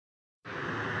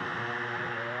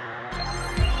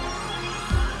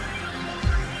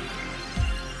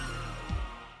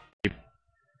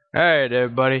Alright,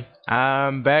 everybody.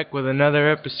 I'm back with another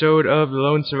episode of The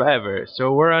Lone Survivor.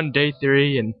 So we're on day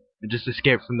 3 and I just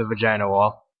escaped from the vagina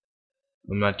wall.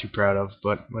 I'm not too proud of,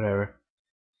 but whatever.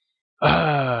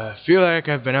 I feel like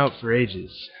I've been out for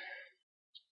ages.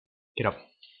 Get up.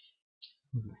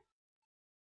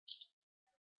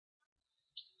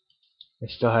 I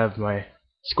still have my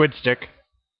squid stick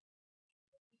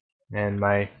and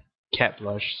my cat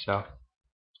blush, so.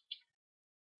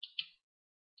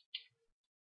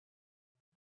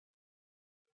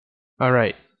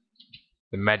 Alright.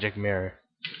 The magic mirror.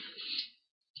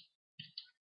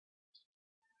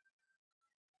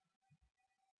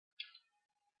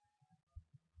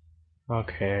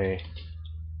 Okay.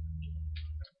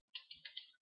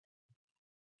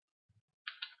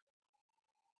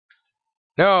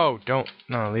 No, don't.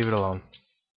 No, leave it alone.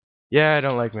 Yeah, I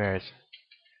don't like mirrors.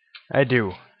 I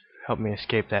do. Help me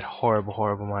escape that horrible,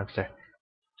 horrible monster.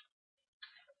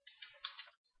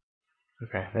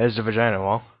 Okay, there's the vagina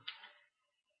wall.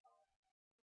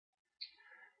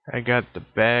 I got the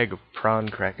bag of prawn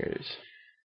crackers.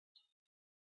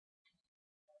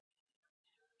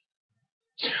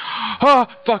 Oh,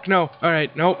 fuck no.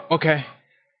 Alright, nope, okay.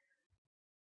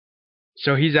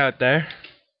 So he's out there.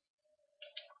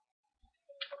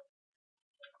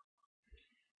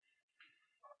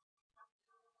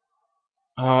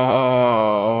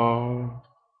 Oh.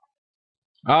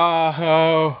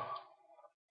 Oh.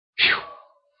 Phew.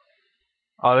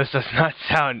 Oh, this does not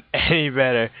sound any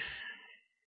better.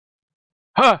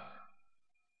 Huh!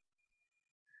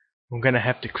 I'm gonna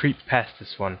have to creep past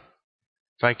this one.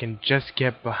 If I can just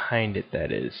get behind it,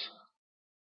 that is.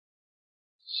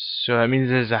 So that means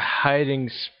there's a hiding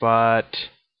spot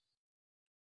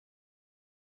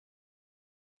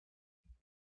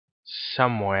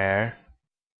somewhere.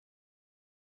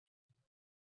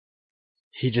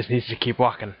 He just needs to keep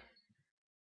walking.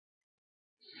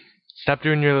 Stop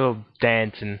doing your little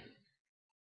dancing.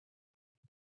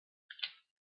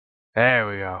 There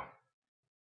we go.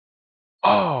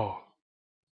 Oh!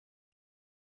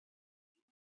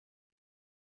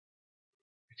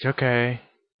 It's okay.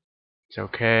 It's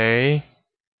okay.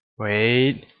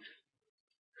 Wait.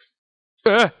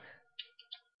 I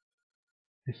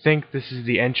think this is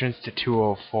the entrance to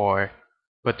 204,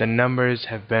 but the numbers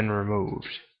have been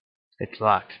removed. It's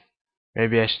locked.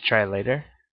 Maybe I should try later?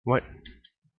 What?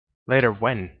 Later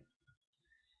when?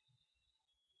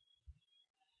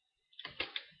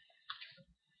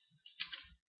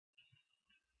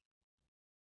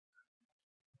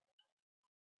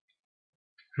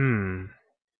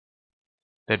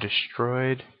 They're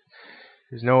destroyed.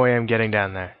 There's no way I'm getting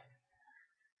down there.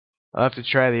 I'll have to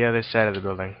try the other side of the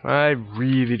building. I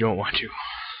really don't want to.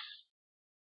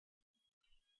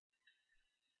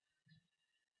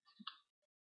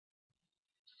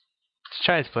 Let's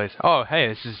try this place. Oh, hey,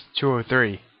 this is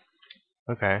 203.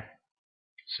 Okay.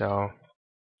 So,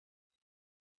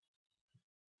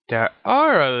 there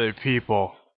are other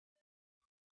people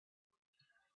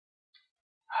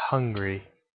hungry.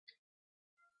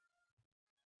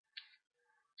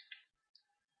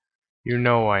 You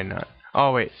know why not.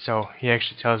 Oh wait, so he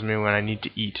actually tells me when I need to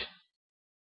eat.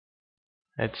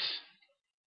 Let's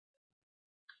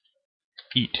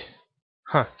eat.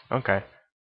 Huh, okay.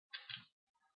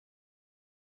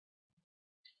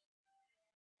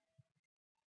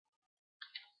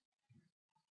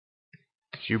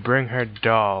 If you bring her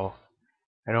doll,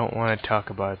 I don't want to talk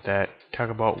about that.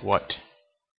 Talk about what?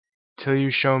 Till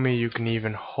you show me you can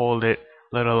even hold it,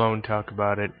 let alone talk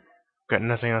about it. Got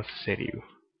nothing else to say to you.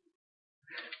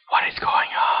 What is going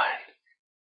on?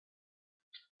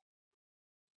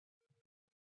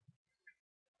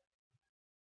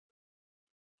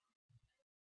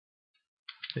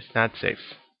 It's not safe.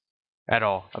 At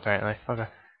all, apparently. Okay.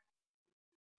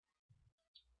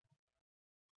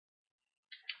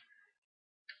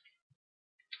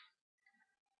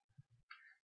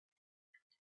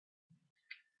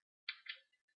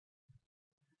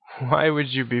 Why would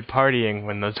you be partying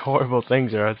when those horrible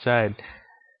things are outside?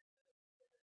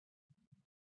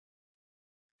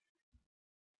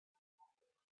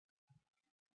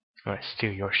 I'm gonna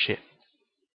steal your shit.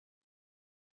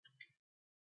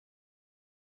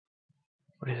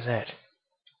 What is that?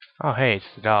 Oh, hey, it's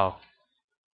the doll.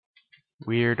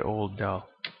 Weird old doll.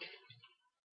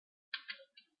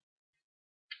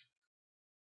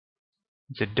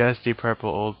 It's a dusty purple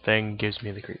old thing, gives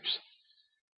me the creeps.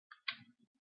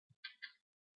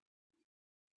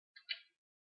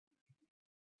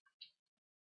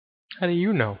 How do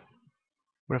you know?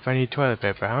 What if I need toilet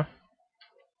paper, huh?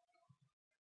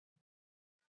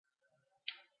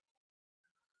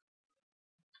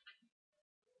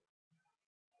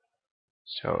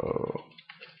 So,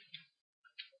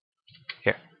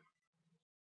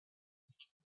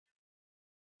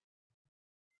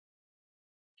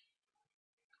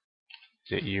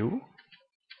 Is it you?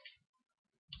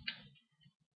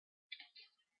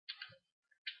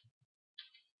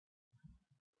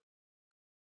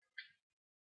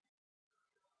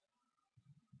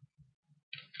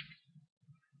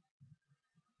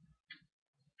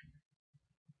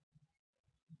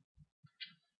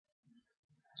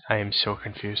 I am so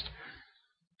confused.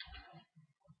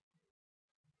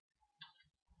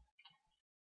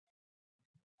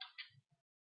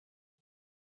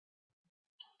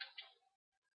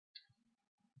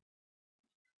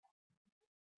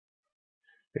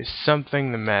 There's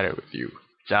something the matter with you.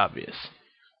 It's obvious.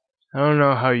 I don't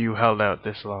know how you held out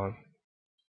this long.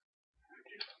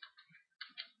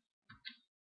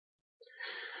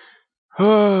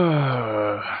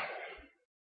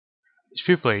 These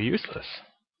people are useless.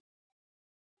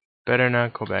 Better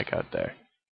not go back out there.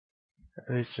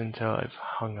 At least until I've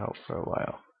hung out for a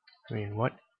while. I mean,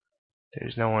 what?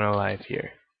 There's no one alive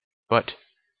here. But,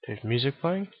 there's music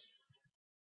playing?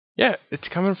 Yeah, it's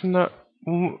coming from the...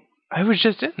 I was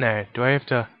just in there. Do I have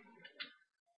to...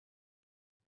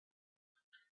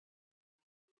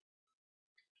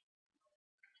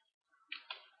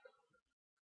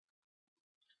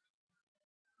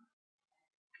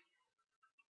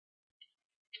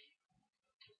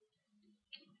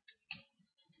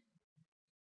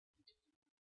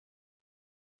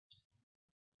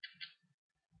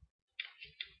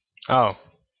 Oh.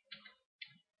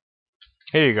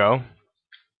 Here you go.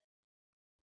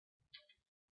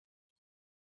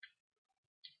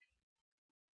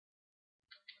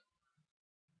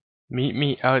 Meet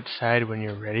me outside when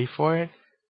you're ready for it?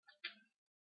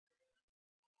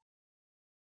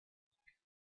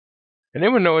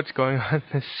 Anyone know what's going on?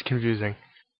 This is confusing.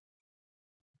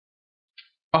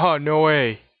 Oh, no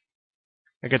way.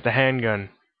 I got the handgun.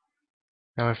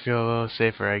 Now I feel a little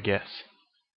safer, I guess.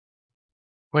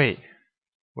 Wait,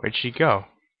 where'd she go?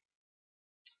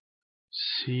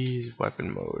 Seize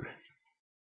weapon mode.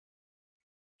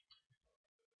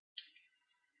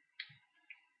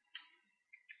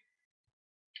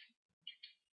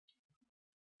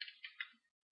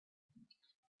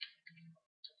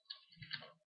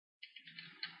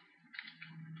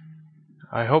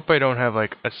 I hope I don't have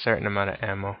like a certain amount of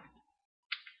ammo.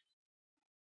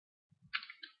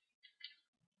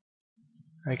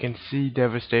 I can see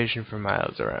devastation for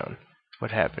miles around.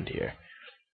 What happened here?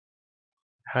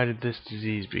 How did this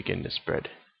disease begin to spread?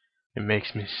 It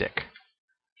makes me sick.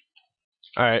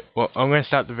 Alright, well, I'm going to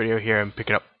stop the video here and pick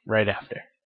it up right after.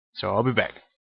 So I'll be back.